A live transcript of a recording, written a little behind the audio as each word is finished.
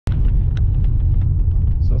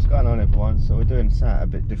going on, everyone? So we're doing something a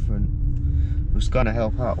bit different. We're just going to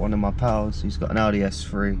help out one of my pals. He's got an Audi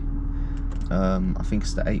S3. I think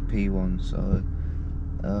it's the 8P one. So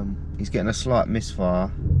he's getting a slight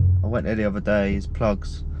misfire. I went there the other day. His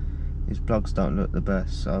plugs don't look the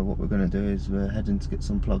best. So what we're going to do is we're heading to get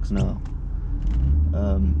some plugs now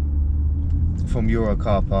from Euro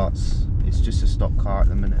car parts. It's just a stock car at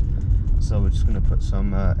the minute. So we're just going to put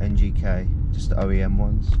some NGK, just the OEM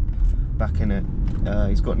ones, back in it.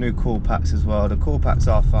 He's got new Coilpacks as well. The Coilpacks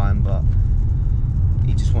are fine, but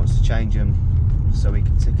he just wants to change them so he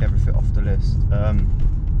can tick everything off the list.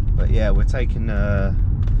 But yeah, we're taking,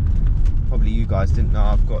 probably you guys didn't know,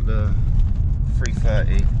 I've got the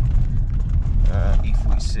 330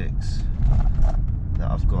 E46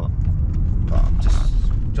 that I've got, but I'm just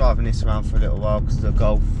driving this around for a little while because the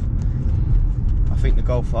Golf, I think the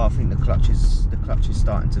clutch is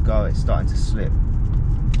starting to go. It's starting to slip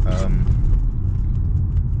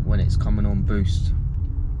when it's coming on boost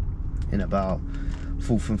in about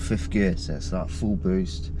 4th and 5th gear. So it's like full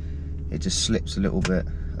boost, it just slips a little bit.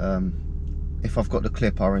 If I've got the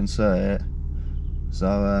clip, I'll insert it. So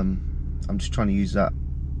I'm just trying to use that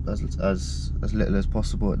as little as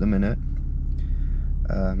possible at the minute.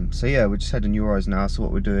 So yeah, we're just heading Euros now. So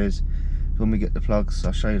what we'll do is, when we get the plugs,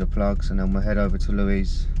 I'll show you the plugs, and then we'll head over to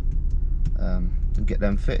Louis and get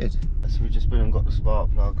them fitted. So we've just been and got the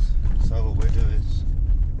spark plugs. So what we'll do is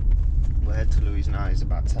we'll head to Louis now. It's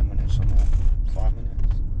about 10 minutes from there, 5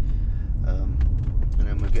 minutes, and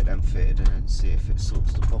then we'll get them fitted and then see if it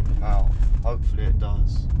sorts the problem out. Hopefully it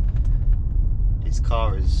does. His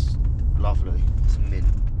car is lovely, it's mint.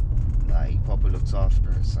 Like, he probably looks after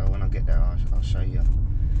it. So when I get there, I'll show you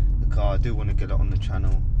the car. I do want to get it on the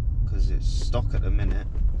channel because it's stock at the minute.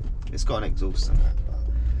 It's got an exhaust in it, but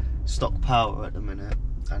stock power at the minute.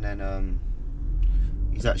 And then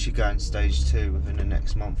he's actually going stage 2 within the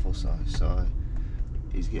next month or so. So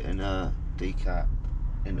he's getting a decat,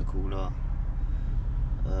 intercooler,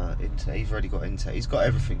 intake. He's already got intake. He's got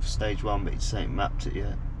everything for stage 1, but he just ain't mapped it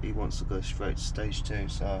yet. He wants to go straight to stage 2.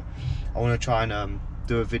 So I want to try and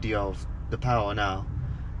do a video of the power now,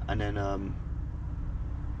 and then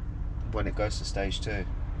when it goes to stage 2,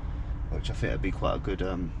 which I think would be quite a good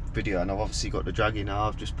video. And I've obviously got the draggy now.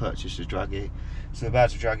 I've just purchased the draggy, so I'm about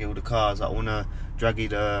to draggy all the cars. I want to draggy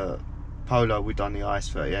the Polo. We've done the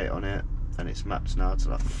IS38 on it, and it's mapped now to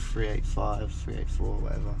like 385, 384,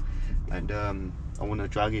 whatever. And I want to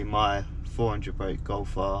draggy my 400 brake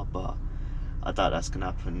Golf R, but I doubt that's gonna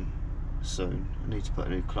happen soon. I need to put a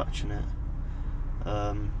new clutch in it.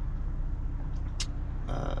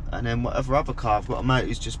 And then whatever other car, I've got a mate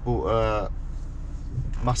who's just bought a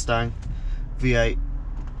Mustang V8,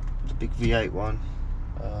 the big V8 one,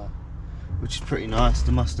 which is pretty nice,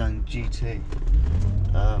 the Mustang GT.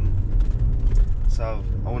 So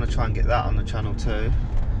I want to try and get that on the channel too.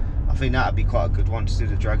 I think that would be quite a good one to do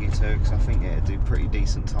the draggy too, because I think it'd do pretty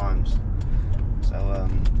decent times. So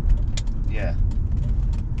yeah,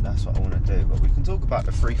 that's what I want to do. But we can talk about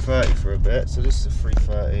the 330 for a bit. So this is a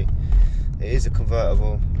 330. It is a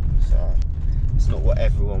convertible, so it's not what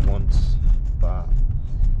everyone wants, but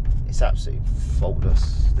it's absolutely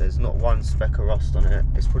faultless. There's not one speck of rust on it.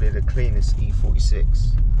 It's probably the cleanest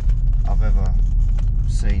E46 I've ever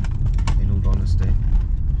seen, in all honesty.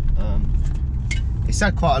 It's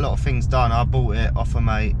had quite a lot of things done. I bought it off a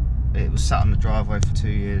mate. It was sat on the driveway for 2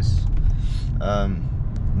 years.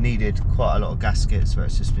 Needed quite a lot of gaskets where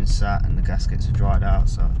it's just been sat, and the gaskets are dried out.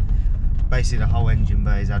 So basically the whole engine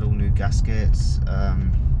bay's had all new gaskets.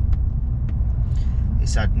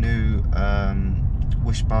 It's had new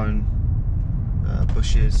wishbone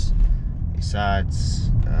bushes. It's had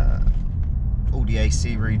all the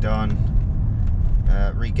AC redone,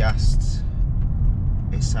 regassed.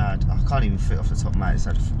 It's had, I can't even fit off the top, mate. It's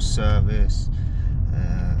had a full service.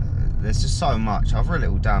 There's just so much. I've written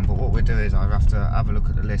it all down, but what we'll do is I'll have to have a look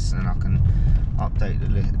at the list, and then I can update the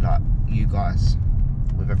list, like you guys,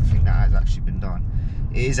 with everything that has actually been done.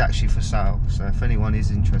 It is actually for sale, so if anyone is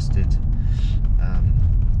interested,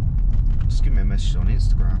 just give me a message on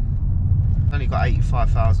Instagram. I've only got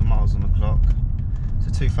 85,000 miles on the clock. It's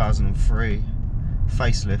a 2003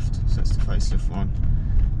 facelift, so it's the facelift one.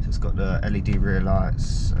 So it's got the LED rear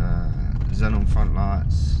lights, xenon front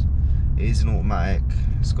lights. It is an automatic.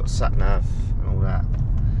 It's got sat nav and all that.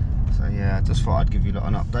 So yeah, I just thought I'd give you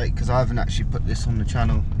an update, because I haven't actually put this on the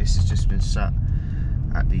channel. This has just been sat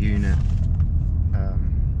at the unit,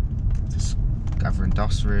 just gathering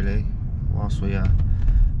dust really, whilst we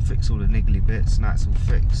fix all the niggly bits. Now it's all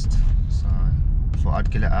fixed, so I thought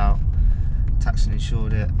I'd get it out, taxed and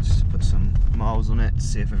insured it, just to put some miles on it to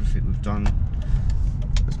see if everything we've done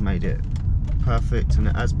has made it perfect, and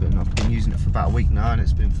it has been. I've been using it for about a week now and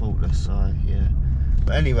it's been faultless, so yeah.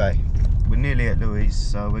 But anyway, we're nearly at Louis,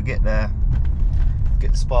 so we'll get there,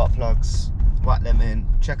 get the spark plugs, whack them in,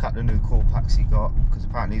 check out the new Coilpacks he got, because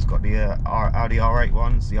apparently he's got the Audi R8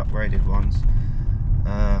 ones, the upgraded ones.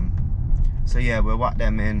 So yeah, we'll whack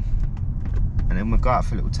them in and then we'll go out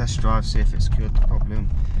for a little test drive, see if it's cured the problem,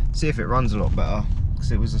 see if it runs a lot better,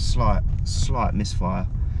 because it was a slight misfire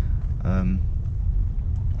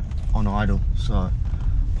on idle, so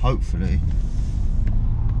hopefully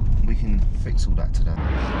we can fix all that today.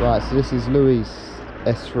 Right, so this is Louis'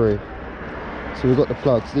 S3. So we've got the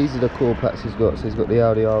plugs. These are the Coilpacks he's got. So he's got the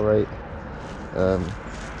Audi R8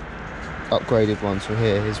 upgraded ones from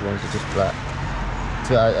here. His ones are just black.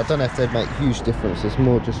 So I don't know if they'd make a huge difference. It's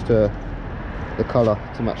more just the colour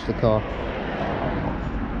to match the car.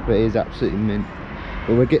 But it is absolutely mint.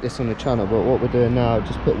 But we'll get this on the channel. But what we're doing now,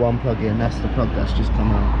 just put one plug in. That's the plug that's just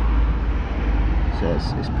come out. So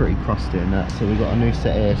it's pretty crusty in that. So we've got a new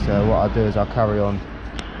set here. So what I'll do is I'll carry on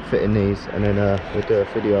fitting these, and then we'll do a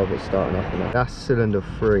video of it starting up. And that's cylinder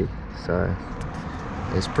 3. So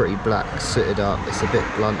it's pretty black, sooted up. It's a bit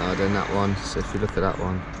blunter than that one. So if you look at that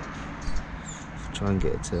one, try and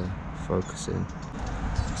get it to focus in.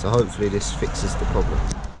 So hopefully this fixes the problem.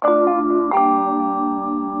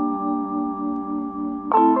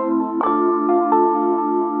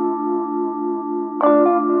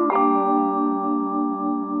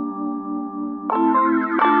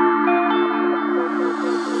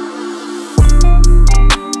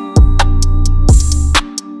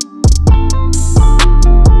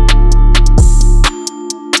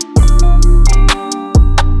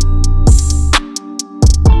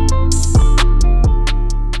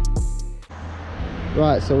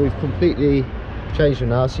 Right, so we've completely changed them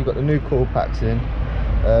now. So you've got the new Coilpacks in,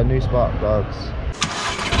 new spark plugs.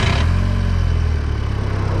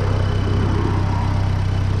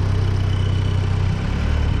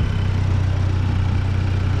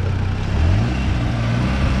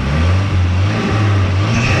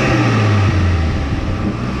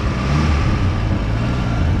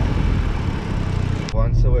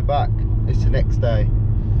 So we're back. It's the next day.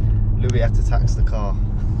 Louis had to tax the car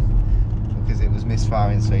because it was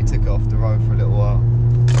misfiring, so he took it off the road for a little while.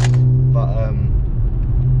 But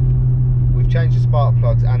we've changed the spark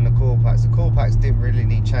plugs and the Coilpacks. The Coilpacks didn't really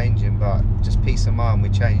need changing, but just peace of mind, we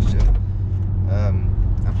changed them.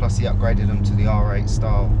 And plus he upgraded them to the R8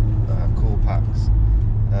 style Coilpacks.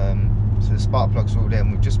 So the spark plugs are all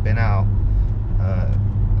in. We've just been out,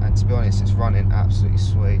 and to be honest, it's running absolutely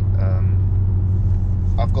sweet.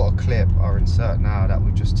 I've got a clip I'll insert now that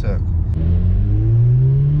we just took.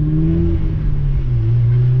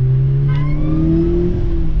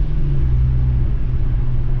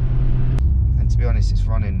 And to be honest, it's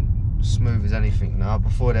running smooth as anything now.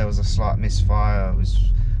 Before there was a slight misfire, it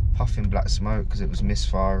was puffing black smoke because it was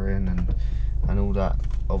misfiring and all that.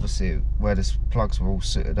 Obviously where the plugs were all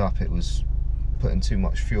suited up, it was putting too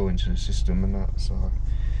much fuel into the system and that. So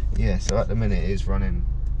yeah, so at the minute it is running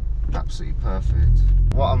absolutely perfect.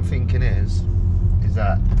 What I'm thinking is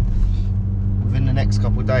that within the next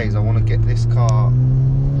couple of days I want to get this car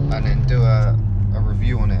and then do a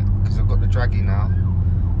review on it, because I've got the draggy now,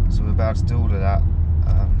 so we're about to do all of that,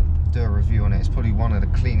 do a review on it. It's probably one of the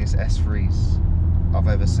cleanest S3s I've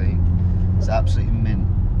ever seen. It's absolutely mint.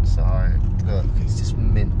 So look, it's just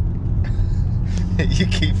mint. You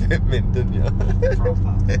keep it mint, don't you?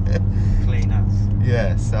 Proper. Clean as.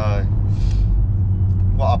 Yeah, so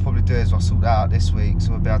what I'll probably do is I'll sort that out this week,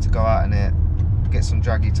 so we'll be able to go out in it, get some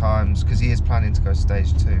draggy times, because he is planning to go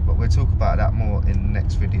stage 2, but we'll talk about that more in the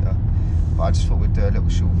next video. But I just thought we'd do a little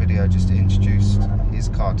short video just to introduce his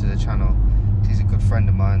car to the channel. He's a good friend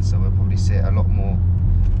of mine, so we'll probably see it a lot more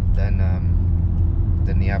than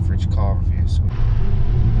the average car review. So